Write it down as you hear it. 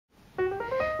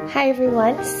Hi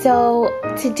everyone, so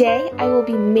today I will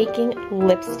be making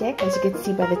lipstick, as you can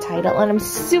see by the title, and I'm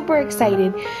super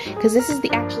excited because this is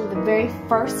actually the very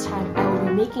first time I will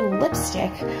be making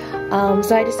lipstick.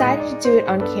 So I decided to do it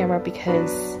on camera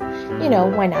because, you know,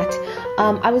 why not?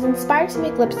 I was inspired to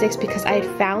make lipsticks because I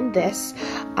had found this.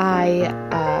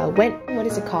 I went, what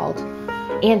is it called?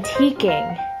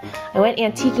 Antiquing. I went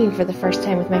antiquing for the first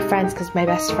time with my friends because my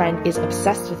best friend is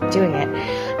obsessed with doing it.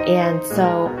 And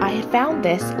so I had found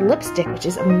this lipstick, which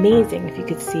is amazing. If you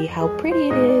could see how pretty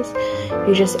it is.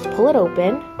 You just pull it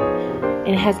open, and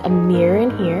it has a mirror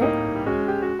in here.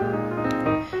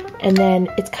 And then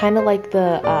it's kind of like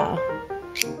the,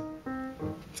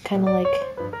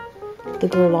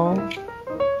 Guerlain,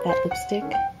 that lipstick,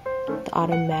 the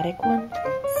automatic one.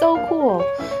 So cool.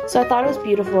 So I thought it was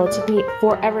beautiful. It took me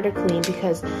forever to clean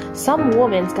because some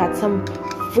woman's got some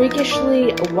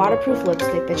freakishly waterproof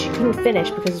lipstick that she couldn't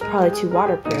finish because it's probably too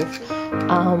waterproof.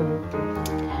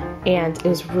 And it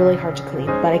was really hard to clean,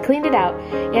 but I cleaned it out,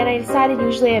 and I decided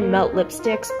usually I melt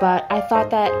lipsticks, but I thought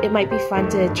that it might be fun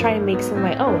to try and make some of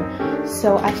my own.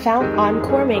 So I found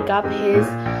Encore Makeup,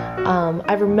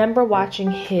 I remember watching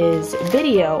his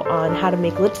video on how to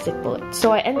make lipstick bullets.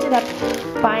 So I ended up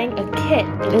buying a kit.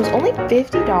 It was only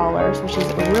 $50, which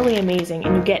is really amazing,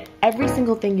 and you get every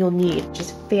single thing you'll need, which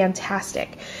is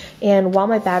fantastic. And while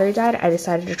my battery died, I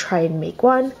decided to try and make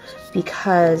one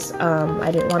because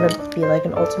I didn't want to be like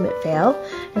an ultimate fail.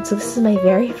 And so this is my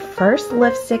very first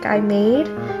lipstick I made.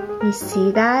 You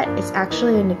see that? It's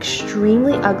actually an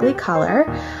extremely ugly color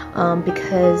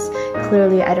because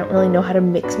clearly I don't really know how to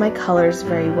mix my colors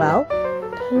very well.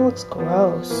 It kind of looks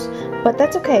gross, but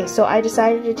that's okay. So I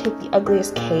decided to take the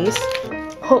ugliest case.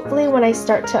 Hopefully when I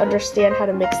start to understand how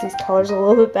to mix these colors a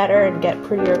little bit better and get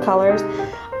prettier colors,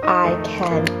 I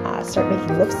can start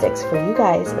making lipsticks for you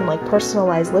guys and like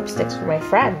personalized lipsticks for my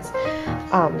friends.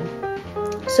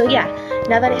 So yeah,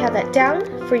 now that I have that down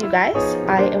for you guys,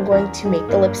 I am going to make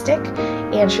the lipstick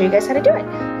and show you guys how to do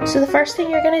it. So the first thing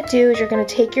you're going to do is you're going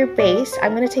to take your base.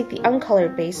 I'm going to take the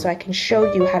uncolored base so I can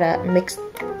show you how to mix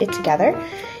it together.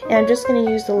 And I'm just going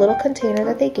to use the little container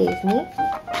that they gave me.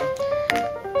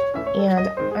 And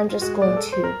I'm just going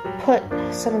to put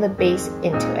some of the base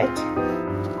into it.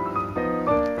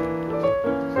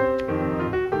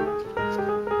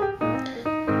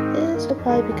 This will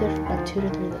probably be good for about 2 to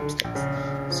 3 lipsticks.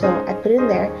 So I put it in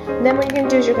there, and then what you're going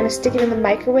to do is you're going to stick it in the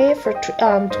microwave for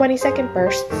 20-second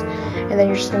bursts, and then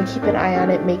you're just going to keep an eye on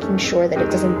it, making sure that it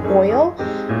doesn't boil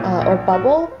or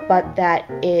bubble, but that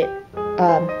it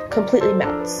completely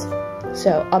melts.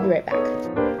 So I'll be right back.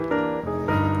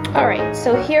 Alright,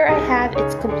 so here I have,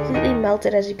 it's completely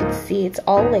melted. As you can see, it's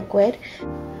all liquid.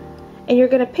 And you're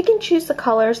going to pick and choose the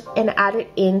colors and add it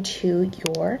into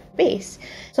your base.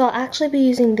 So I'll actually be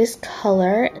using this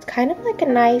color. It's kind of like a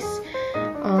nice,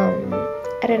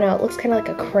 I don't know, it looks kind of like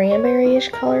a cranberry-ish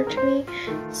color to me.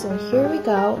 So here we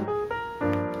go.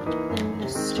 I'm going to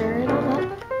stir it all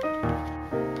up.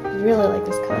 I really like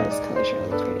this color. This color is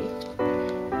really pretty.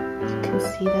 As you can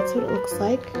see, that's what it looks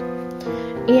like.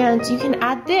 And you can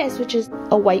add this, which is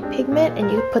a white pigment, and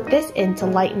you put this in to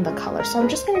lighten the color. So I'm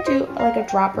just going to do like a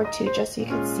drop or two just so you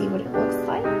can see what it looks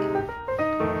like.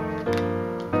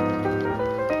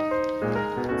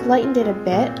 Lightened it a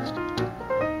bit.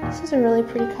 This is a really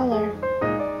pretty color.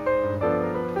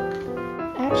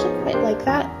 I actually quite like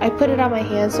that. I put it on my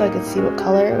hand so I could see what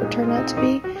color it would turn out to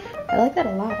be. I like that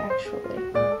a lot, actually.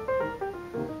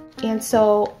 And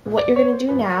so what you're going to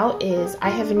do now is, I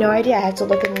have no idea, I had to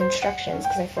look at the instructions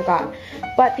because I forgot.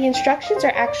 But the instructions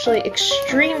are actually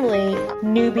extremely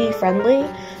newbie friendly,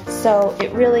 so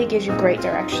it really gives you great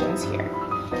directions here.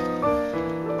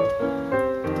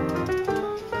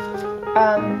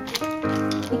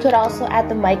 You could also add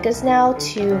the micas now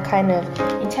to kind of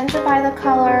intensify the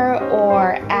color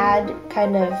or add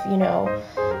kind of, you know,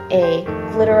 a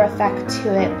glitter effect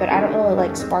to it, but I don't really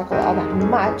like sparkle all that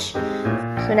much.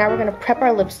 So now we're going to prep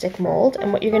our lipstick mold,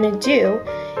 and what you're going to do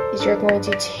is you're going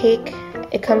to take,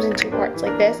 it comes in 2 parts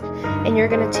like this, and you're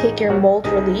going to take your mold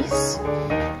release,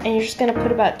 and you're just going to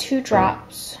put about 2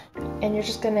 drops, and you're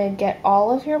just going to get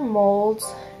all of your molds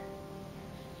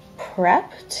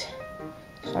prepped.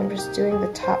 So I'm just doing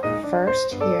the top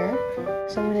first here.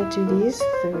 So I'm going to do these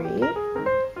 3.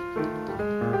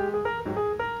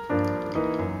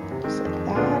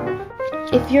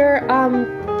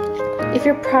 If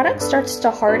your product starts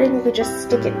to harden, you could just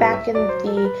stick it back in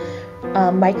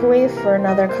the microwave for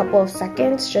another couple of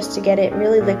seconds just to get it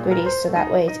really liquidy, so that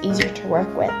way it's easier to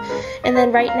work with. And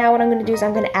then right now what I'm going to do is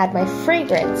I'm going to add my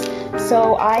fragrance.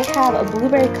 So I have a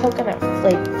blueberry coconut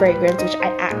fragrance, which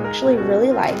I actually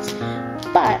really liked.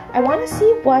 But I want to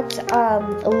see what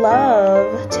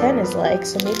Love 10 is like,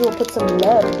 so maybe we'll put some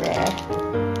love in there.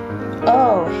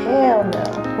 Oh, hell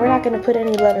no. We're not going to put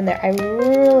any love in there. I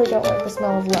really don't like the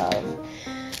smell of love.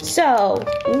 So,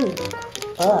 ooh,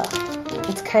 ugh.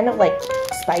 It's kind of like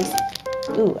spicy.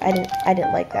 Ooh, I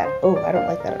didn't like that. Oh, I don't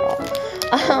like that at all.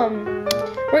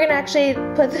 We're gonna actually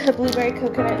put the blueberry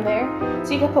coconut in there.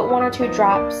 So you can put 1 or 2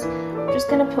 drops. I'm just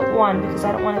gonna put 1 because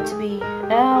I don't want it to be,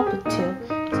 I'll put 2.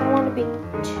 Because I don't want it to be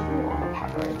too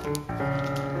overpowering.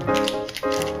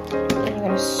 And you're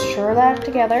gonna stir that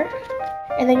together.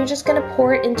 And then you're just gonna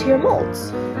pour it into your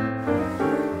molds.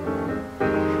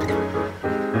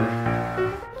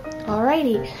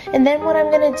 Alrighty, and then what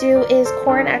I'm gonna do is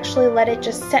pour and actually let it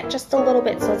just set just a little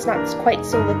bit so it's not quite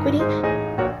so liquidy.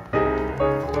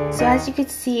 So as you can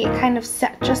see, it kind of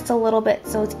set just a little bit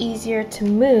so it's easier to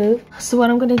move. So what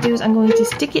I'm gonna do is I'm going to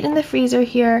stick it in the freezer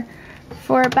here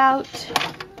for about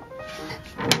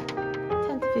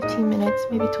 10 to 15 minutes,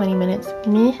 maybe 20 minutes,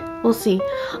 we'll see.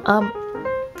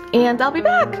 And I'll be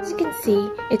back. As you can see,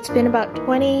 it's been about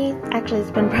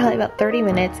it's been probably about 30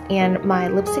 minutes and my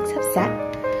lipsticks have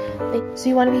set. So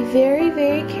you want to be very,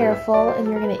 very careful, and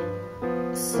you're going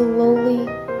to slowly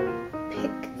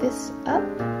pick this up.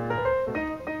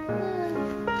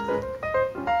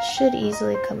 Should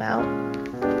easily come out.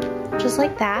 Just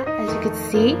like that, as you can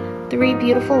see, 3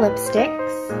 beautiful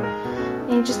lipsticks.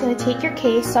 And you're just going to take your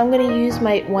case. So I'm going to use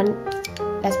my one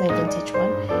as my vintage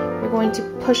one. We're going to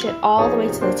push it all the way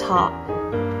to the top.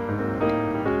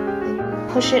 Then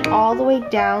push it all the way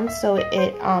down so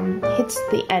it hits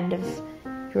the end of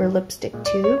your lipstick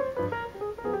tube,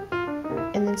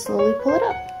 and then slowly pull it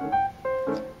up.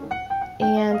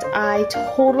 And I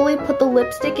totally put the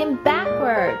lipstick in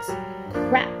backwards.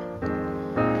 Crap.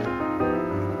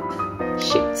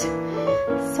 Shoot.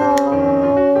 So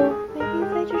maybe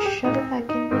if I just shove it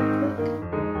back in real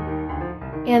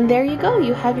quick. And there you go.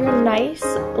 You have your nice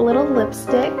little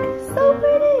lipstick. So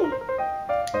pretty.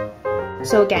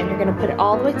 So again, you're gonna put it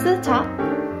all the way to the top.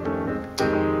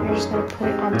 You're just going to put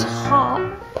it on top.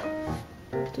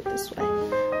 Do it this way.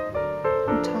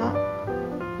 On top.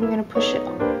 You're going to push it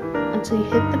until you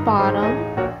hit the bottom.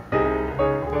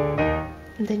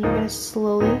 And then you're going to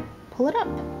slowly pull it up.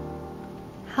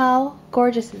 How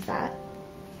gorgeous is that?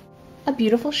 A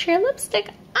beautiful sheer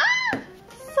lipstick. Ah!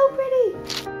 So pretty.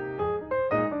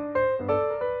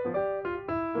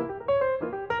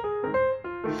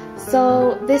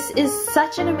 So this is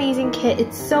such an amazing kit.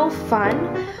 It's so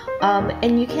fun.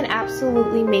 And you can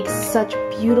absolutely make such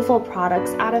beautiful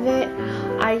products out of it.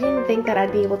 I didn't think that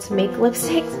I'd be able to make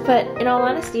lipsticks, but in all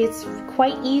honesty, it's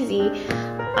quite easy.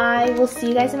 I will see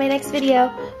you guys in my next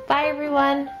video. Bye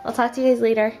everyone. I'll talk to you guys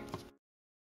later.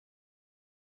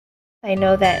 I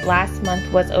know that last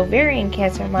month was ovarian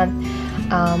cancer month.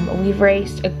 We've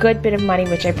raised a good bit of money,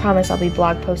 which I promise I'll be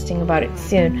blog posting about it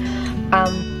soon.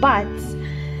 But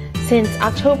since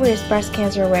October is Breast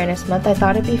Cancer Awareness Month, I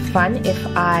thought it'd be fun if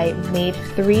I made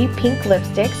 3 pink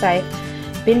lipsticks. I've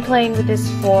been playing with this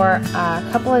for a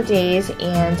couple of days,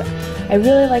 and I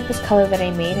really like this color that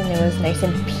I made, and it was nice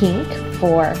and pink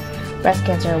for Breast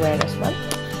Cancer Awareness Month.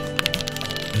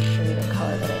 I'll show you the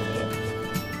color that I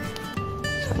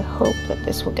made. So I hope that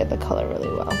this will get the color really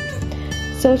well.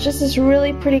 So it's just this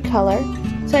really pretty color.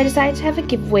 So I decided to have a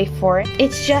giveaway for it.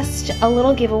 It's just a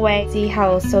little giveaway. See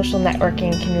how social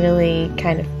networking can really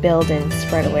kind of build and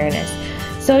spread awareness.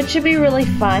 So it should be really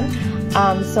fun.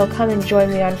 So come and join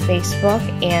me on Facebook,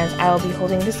 and I will be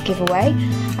holding this giveaway.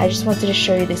 I just wanted to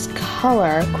show you this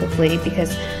color quickly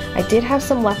because I did have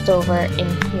some left over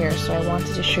in here, so I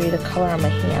wanted to show you the color on my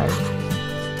hand.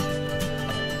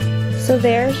 So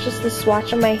there's just the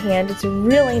swatch on my hand. It's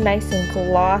really nice and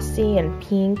glossy and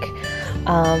pink.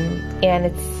 And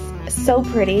it's so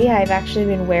pretty. I've actually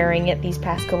been wearing it these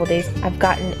past couple days. I've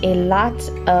gotten a lot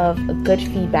of good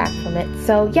feedback from it.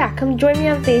 So yeah, come join me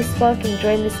on Facebook and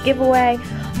join this giveaway.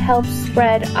 Help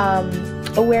spread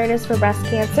awareness for breast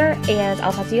cancer, and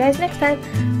I'll talk to you guys next time.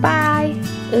 Bye!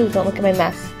 Ooh, don't look at my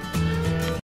mess.